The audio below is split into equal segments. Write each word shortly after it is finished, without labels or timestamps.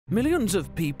Millions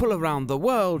of people around the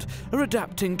world are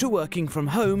adapting to working from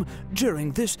home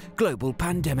during this global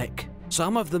pandemic.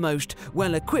 Some of the most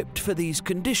well-equipped for these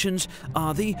conditions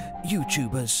are the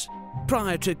YouTubers.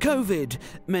 Prior to COVID,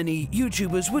 many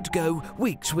YouTubers would go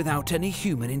weeks without any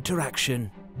human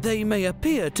interaction. They may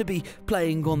appear to be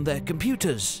playing on their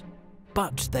computers,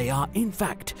 but they are in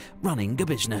fact running a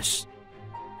business.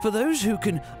 For those who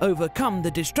can overcome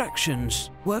the distractions,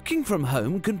 working from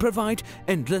home can provide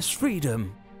endless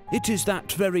freedom. It is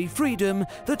that very freedom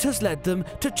that has led them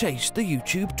to chase the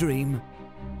YouTube dream.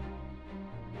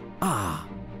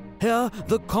 Here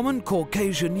the common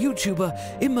Caucasian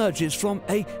YouTuber emerges from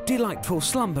a delightful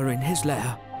slumber in his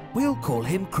lair. We'll call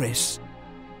him Chris.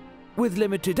 With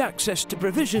limited access to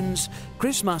provisions,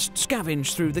 Chris must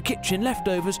scavenge through the kitchen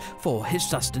leftovers for his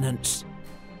sustenance.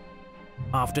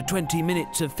 After 20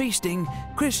 minutes of feasting,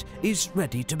 Chris is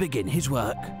ready to begin his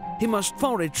work. He must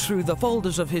forage through the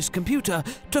folders of his computer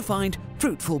to find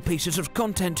fruitful pieces of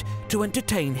content to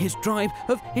entertain his tribe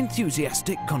of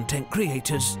enthusiastic content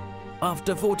creators.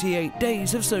 After 48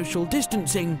 days of social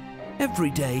distancing, every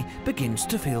day begins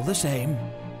to feel the same.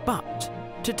 But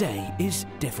today is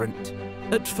different.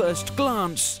 At first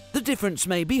glance, the difference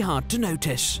may be hard to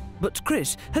notice, but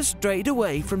Chris has strayed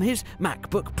away from his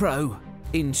MacBook Pro.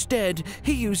 Instead,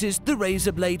 he uses the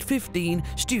Razer Blade 15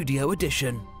 Studio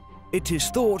Edition. It is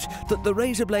thought that the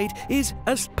Razer Blade is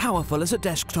as powerful as a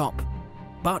desktop,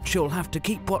 but you'll have to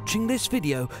keep watching this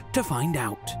video to find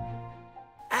out.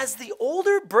 As the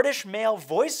older British male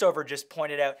voiceover just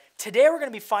pointed out, today we're going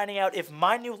to be finding out if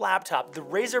my new laptop, the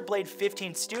Razer Blade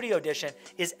 15 Studio Edition,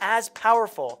 is as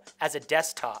powerful as a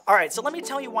desktop. Alright, so let me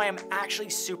tell you why I'm actually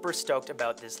super stoked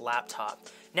about this laptop.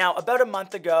 Now, about a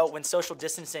month ago, when social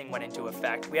distancing went into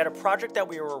effect, we had a project that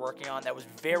we were working on that was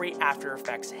very After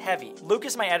Effects heavy.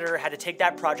 Lucas, my editor, had to take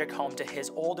that project home to his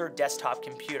older desktop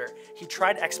computer. He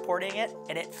tried exporting it,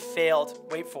 and it failed.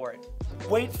 Wait for it.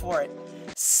 Wait for it.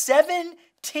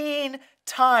 17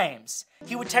 times.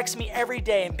 He would text me every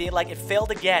day and be like, it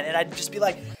failed again, and I'd just be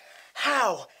like,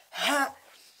 how? Okay,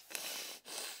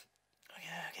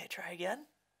 try again.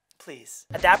 Please.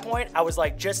 At that point, I was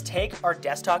like, just take our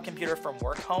desktop computer from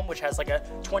work home, which has like a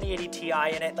 2080 Ti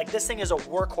in it. Like, this thing is a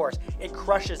workhorse. It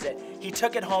crushes it. He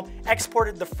took it home,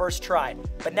 exported the first try.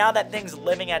 But now that thing's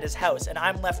living at his house, and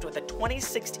I'm left with a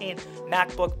 2016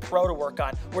 MacBook Pro to work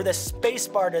on, where the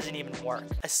spacebar doesn't even work.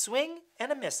 A swing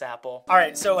and a miss, Apple. All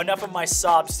right, so enough of my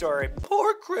sob story.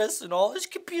 Poor Chris and all his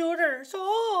computers.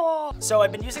 Oh. So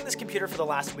I've been using this computer for the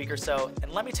last week or so,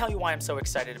 and let me tell you why I'm so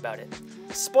excited about it.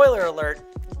 Spoiler alert,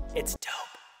 it's dope.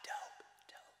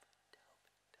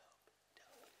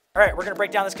 All right, we're gonna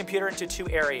break down this computer into two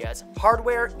areas,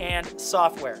 hardware and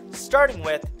software, starting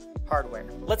with hardware.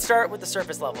 Let's start with the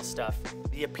surface level stuff.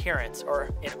 The appearance, or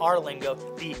in our lingo,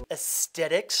 the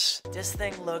aesthetics. This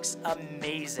thing looks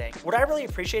amazing. What I really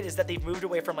appreciate is that they've moved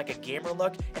away from like a gamer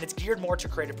look, and it's geared more to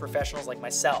creative professionals like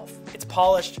myself. It's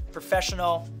polished,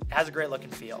 professional, has a great look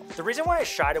and feel. The reason why I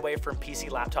shied away from PC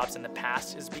laptops in the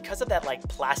past is because of that like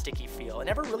plasticky feel. It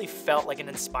never really felt like an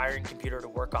inspiring computer to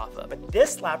work off of. But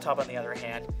this laptop, on the other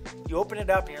hand, you open it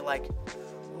up and you're like,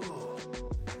 ooh,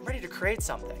 I'm ready to create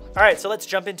something. All right, so let's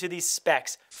jump into these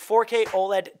specs. 4K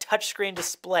OLED touchscreen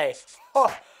display.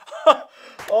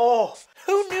 Oh,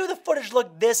 who knew the footage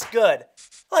looked this good?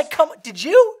 Like, come on, did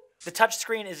you? The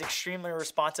touchscreen is extremely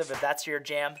responsive if that's your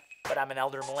jam, but I'm an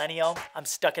elder millennial. I'm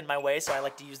stuck in my way, so I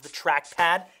like to use the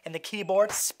trackpad and the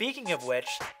keyboard. Speaking of which,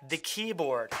 the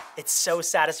keyboard, it's so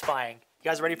satisfying.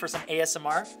 You guys ready for some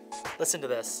ASMR? Listen to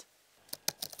this.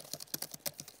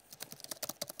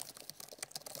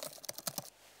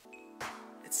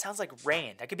 It sounds like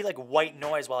rain. That could be like white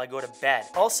noise while I go to bed.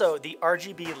 Also, the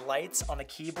RGB lights on the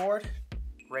keyboard,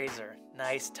 Razer,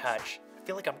 nice touch. I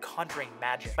feel like I'm conjuring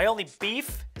magic. My only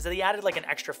beef is that they added like an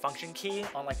extra function key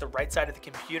on like the right side of the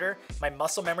computer. My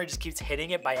muscle memory just keeps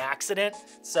hitting it by accident.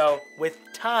 So with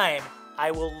time, I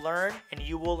will learn and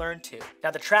you will learn too. Now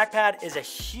the trackpad is a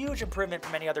huge improvement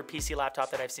from any other PC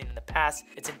laptop that I've seen in the past.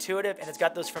 It's intuitive and it's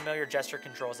got those familiar gesture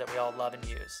controls that we all love and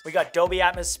use. We got Dolby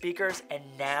Atmos speakers, and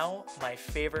now my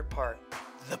favorite part,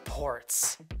 the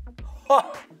ports.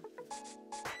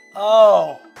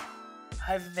 Oh,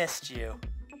 I've missed you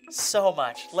so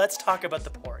much. Let's talk about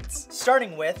the ports.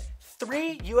 Starting with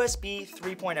 3 USB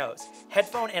 3.0s,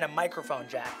 headphone and a microphone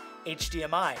jack,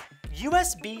 HDMI,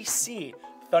 USB-C,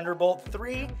 Thunderbolt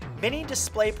 3, mini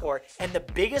DisplayPort, and the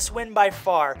biggest win by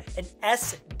far, an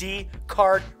SD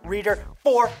card reader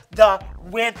for the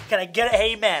win. Can I get an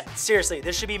amen? Seriously,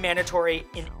 this should be mandatory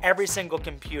in every single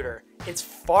computer. It's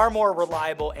far more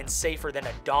reliable and safer than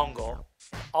a dongle.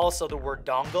 Also, the word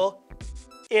dongle,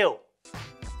 ew.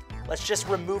 Let's just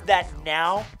remove that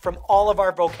now from all of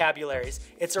our vocabularies.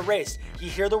 It's erased. You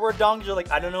hear the word dongle, you're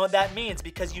like, I don't know what that means,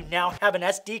 because you now have an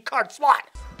SD card slot.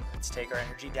 Let's take our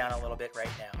energy down a little bit right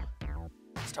now.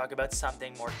 Let's talk about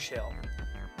something more chill.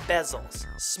 Bezels,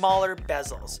 smaller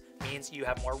bezels, means you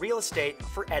have more real estate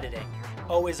for editing.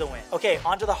 Always a win. Okay,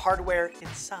 onto the hardware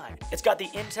inside. It's got the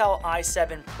Intel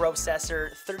i7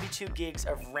 processor, 32 gigs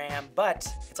of RAM, but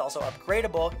it's also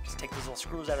upgradable. Just take those little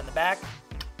screws out in the back,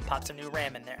 pop some new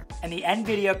RAM in there. And the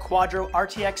NVIDIA Quadro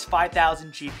RTX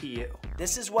 5000 GPU.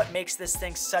 This is what makes this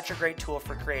thing such a great tool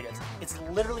for creatives. It's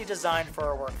literally designed for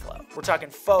our workflow. We're talking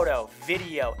photo,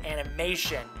 video,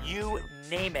 animation, you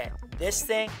name it. This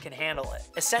thing can handle it.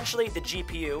 Essentially, the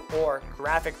GPU, or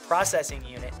graphic processing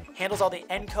unit, handles all the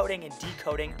encoding and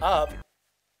decoding of,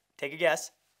 take a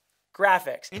guess,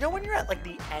 graphics. You know when you're at like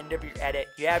the end of your edit,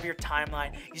 you have your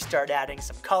timeline, you start adding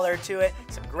some color to it,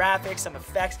 some graphics, some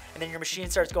effects, and then your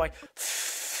machine starts going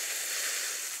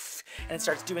and it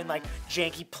starts doing like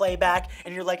janky playback,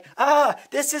 and you're like,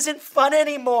 this isn't fun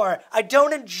anymore. I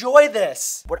don't enjoy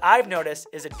this. What I've noticed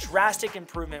is a drastic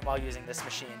improvement while using this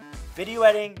machine. Video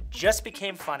editing just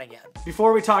became fun again.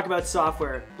 Before we talk about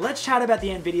software, let's chat about the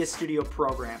NVIDIA Studio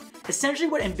program. Essentially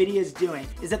what NVIDIA is doing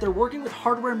is that they're working with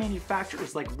hardware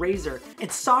manufacturers like Razer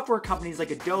and software companies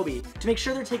like Adobe to make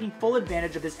sure they're taking full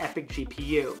advantage of this epic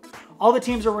GPU. All the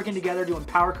teams are working together to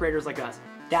empower creators like us.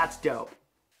 That's dope.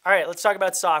 All right, let's talk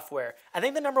about software. I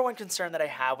think the number one concern that I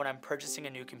have when I'm purchasing a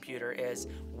new computer is,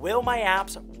 will my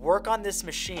apps work on this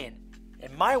machine?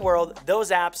 In my world,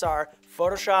 those apps are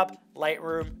Photoshop,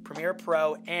 Lightroom, Premiere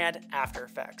Pro, and After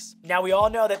Effects. Now, we all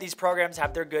know that these programs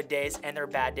have their good days and their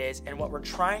bad days, and what we're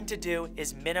trying to do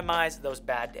is minimize those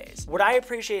bad days. What I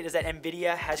appreciate is that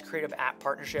NVIDIA has creative app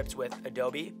partnerships with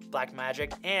Adobe,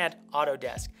 Blackmagic, and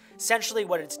Autodesk. Essentially,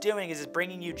 what it's doing is it's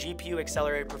bringing you GPU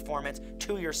accelerated performance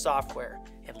to your software.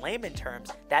 In layman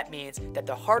terms, that means that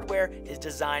the hardware is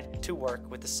designed to work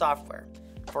with the software.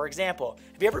 For example,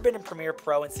 have you ever been in Premiere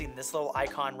Pro and seen this little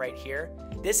icon right here?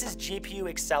 This is GPU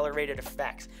accelerated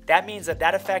effects. That means that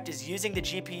that effect is using the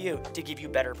GPU to give you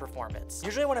better performance.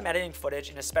 Usually when I'm editing footage,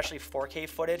 and especially 4K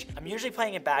footage, I'm usually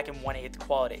playing it back in 1/8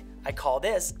 quality. I call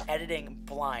this editing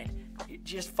blind. You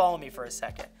just follow me for a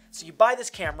second. So you buy this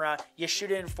camera, you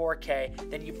shoot it in 4K,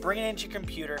 then you bring it into your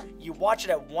computer, you watch it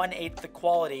at 1/8 the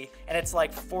quality, and it's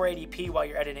like 480p while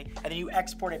you're editing, and then you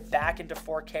export it back into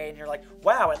 4K, and you're like,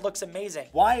 wow, it looks amazing.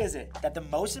 Why is it that the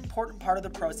most important part of the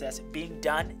process being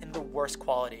done in the worst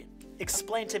quality?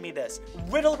 Explain to me this.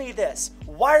 Riddle me this.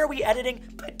 Why are we editing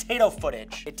potato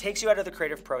footage? It takes you out of the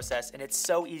creative process, and it's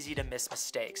so easy to miss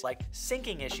mistakes, like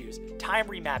syncing issues, time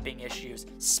remapping issues,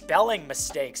 spelling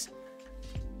mistakes.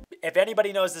 If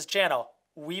anybody knows this channel,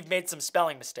 we've made some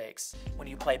spelling mistakes. When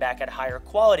you play back at higher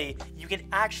quality, you can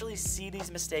actually see these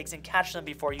mistakes and catch them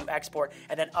before you export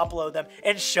and then upload them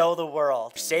and show the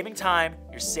world. You're saving time,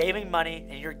 you're saving money,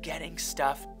 and you're getting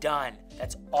stuff done.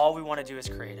 That's all we want to do as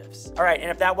creatives. All right, and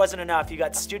if that wasn't enough, you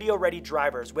got studio ready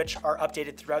drivers, which are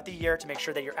updated throughout the year to make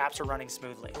sure that your apps are running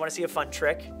smoothly. You want to see a fun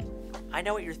trick? I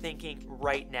know what you're thinking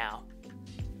right now.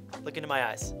 Look into my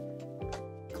eyes.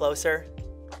 Closer.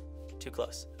 Too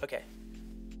close. Okay.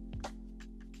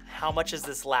 How much is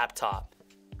this laptop?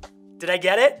 Did I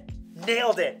get it?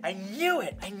 Nailed it. I knew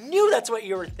it. I knew that's what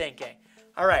you were thinking.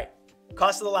 All right.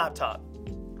 Cost of the laptop,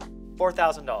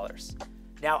 $4,000.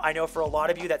 Now, I know for a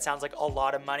lot of you that sounds like a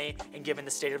lot of money, and given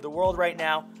the state of the world right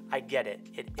now, I get it.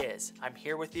 It is. I'm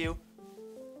here with you.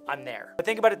 I'm there. But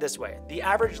think about it this way. The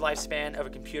average lifespan of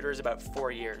a computer is about 4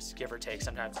 years, give or take.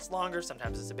 Sometimes it's longer,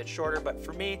 sometimes it's a bit shorter, but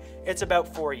for me, it's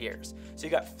about 4 years. So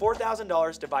you got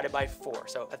 $4,000 divided by 4,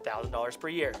 so $1,000 per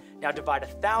year. Now divide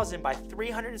 1,000 by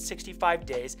 365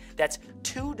 days, that's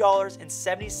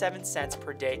 $2.77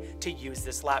 per day to use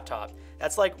this laptop.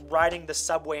 That's like riding the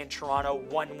subway in Toronto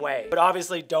one way. But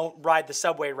obviously don't ride the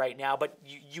subway right now, but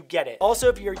you get it. Also,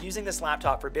 if you're using this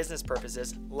laptop for business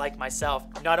purposes, like myself,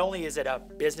 not only is it a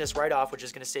business write-off, which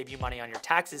is gonna save you money on your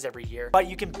taxes every year, but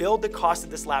you can build the cost of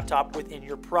this laptop within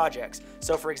your projects.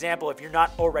 So for example, if you're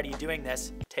not already doing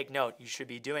this, take note, you should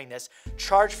be doing this,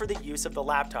 charge for the use of the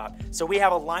laptop. So we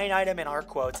have a line item in our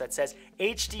quotes that says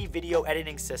HD video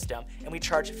editing system, and we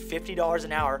charge $50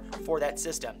 an hour for that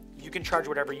system. You can charge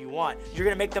whatever you want. You're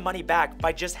gonna make the money back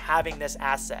by just having this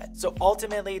asset. So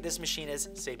ultimately, this machine is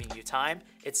saving you time,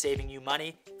 it's saving you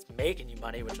money, it's making you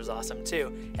money, which was awesome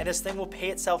too, and this thing will pay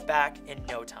itself back in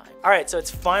no time. All right, so it's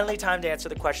finally time to answer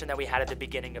the question that we had at the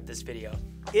beginning of this video.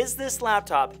 Is this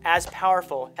laptop as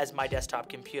powerful as my desktop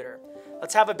computer?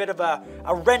 Let's have a bit of a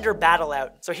render battle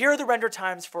out. So here are the render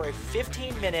times for a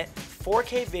 15-minute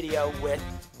 4K video with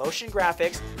motion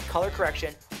graphics, color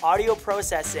correction, audio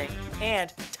processing,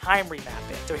 and time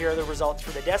remapping. So here are the results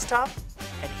for the desktop,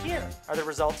 and here are the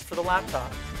results for the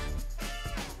laptop.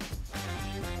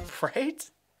 Right?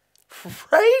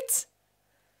 Right?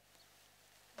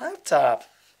 Laptop.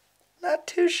 Not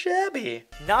too shabby.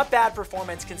 Not bad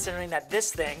performance considering that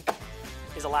this thing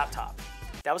is a laptop.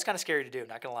 That was kind of scary to do,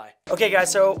 not gonna lie. Okay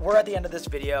guys, so we're at the end of this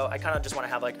video. I kind of just want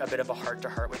to have like a bit of a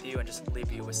heart-to-heart with you and just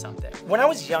leave you with something. When I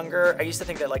was younger, I used to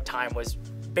think that like time was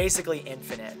basically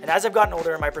infinite. And as I've gotten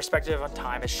older, my perspective on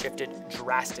time has shifted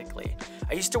drastically.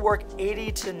 I used to work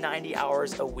 80 to 90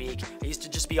 hours a week. I used to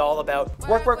just be all about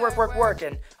work, work, work, work, work.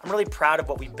 And I'm really proud of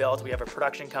what we built. We have a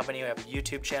production company, we have a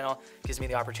YouTube channel. It gives me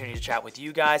the opportunity to chat with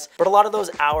you guys. But a lot of those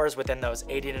hours within those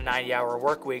 80 to 90 hour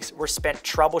work weeks were spent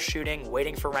troubleshooting,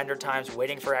 waiting for render times,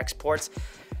 waiting for exports.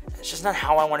 It's just not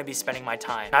how I want to be spending my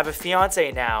time. I have a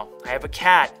fiance now, I have a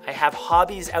cat, I have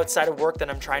hobbies outside of work that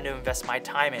I'm trying to invest my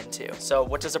time into. So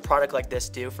what does a product like this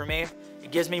do for me?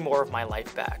 It gives me more of my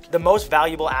life back. The most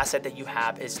valuable asset that you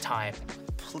have is time.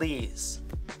 Please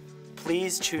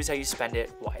choose how you spend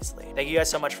it wisely. Thank you guys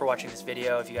so much for watching this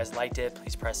video. If you guys liked it,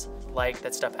 please press like.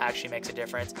 That stuff actually makes a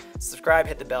difference. Subscribe,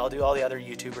 hit the bell, do all the other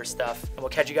YouTuber stuff, and we'll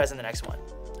catch you guys in the next one.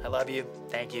 I love you,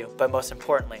 thank you, but most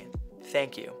importantly,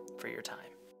 thank you for your time.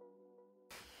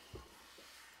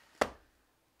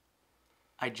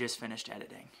 I just finished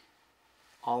editing.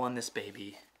 All on this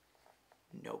baby,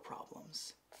 no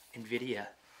problems. NVIDIA,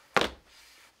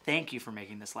 thank you for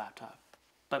making this laptop.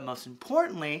 But most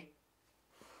importantly,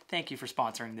 thank you for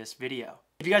sponsoring this video.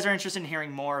 If you guys are interested in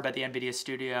hearing more about the NVIDIA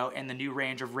Studio and the new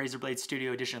range of Razer Blade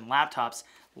Studio Edition laptops,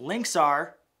 links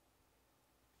are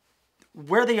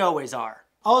where they always are.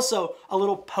 Also, a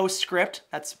little postscript,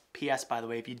 that's PS by the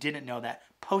way, if you didn't know that,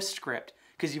 postscript,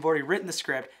 because you've already written the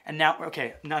script, and now,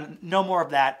 okay, no more of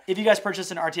that. If you guys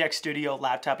purchase an RTX Studio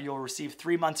laptop, you'll receive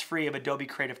 3 months free of Adobe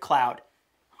Creative Cloud.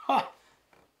 Huh.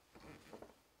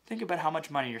 Think about how much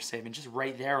money you're saving just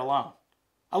right there alone.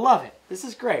 I love it. This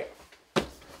is great.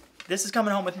 This is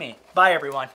coming home with me. Bye, everyone.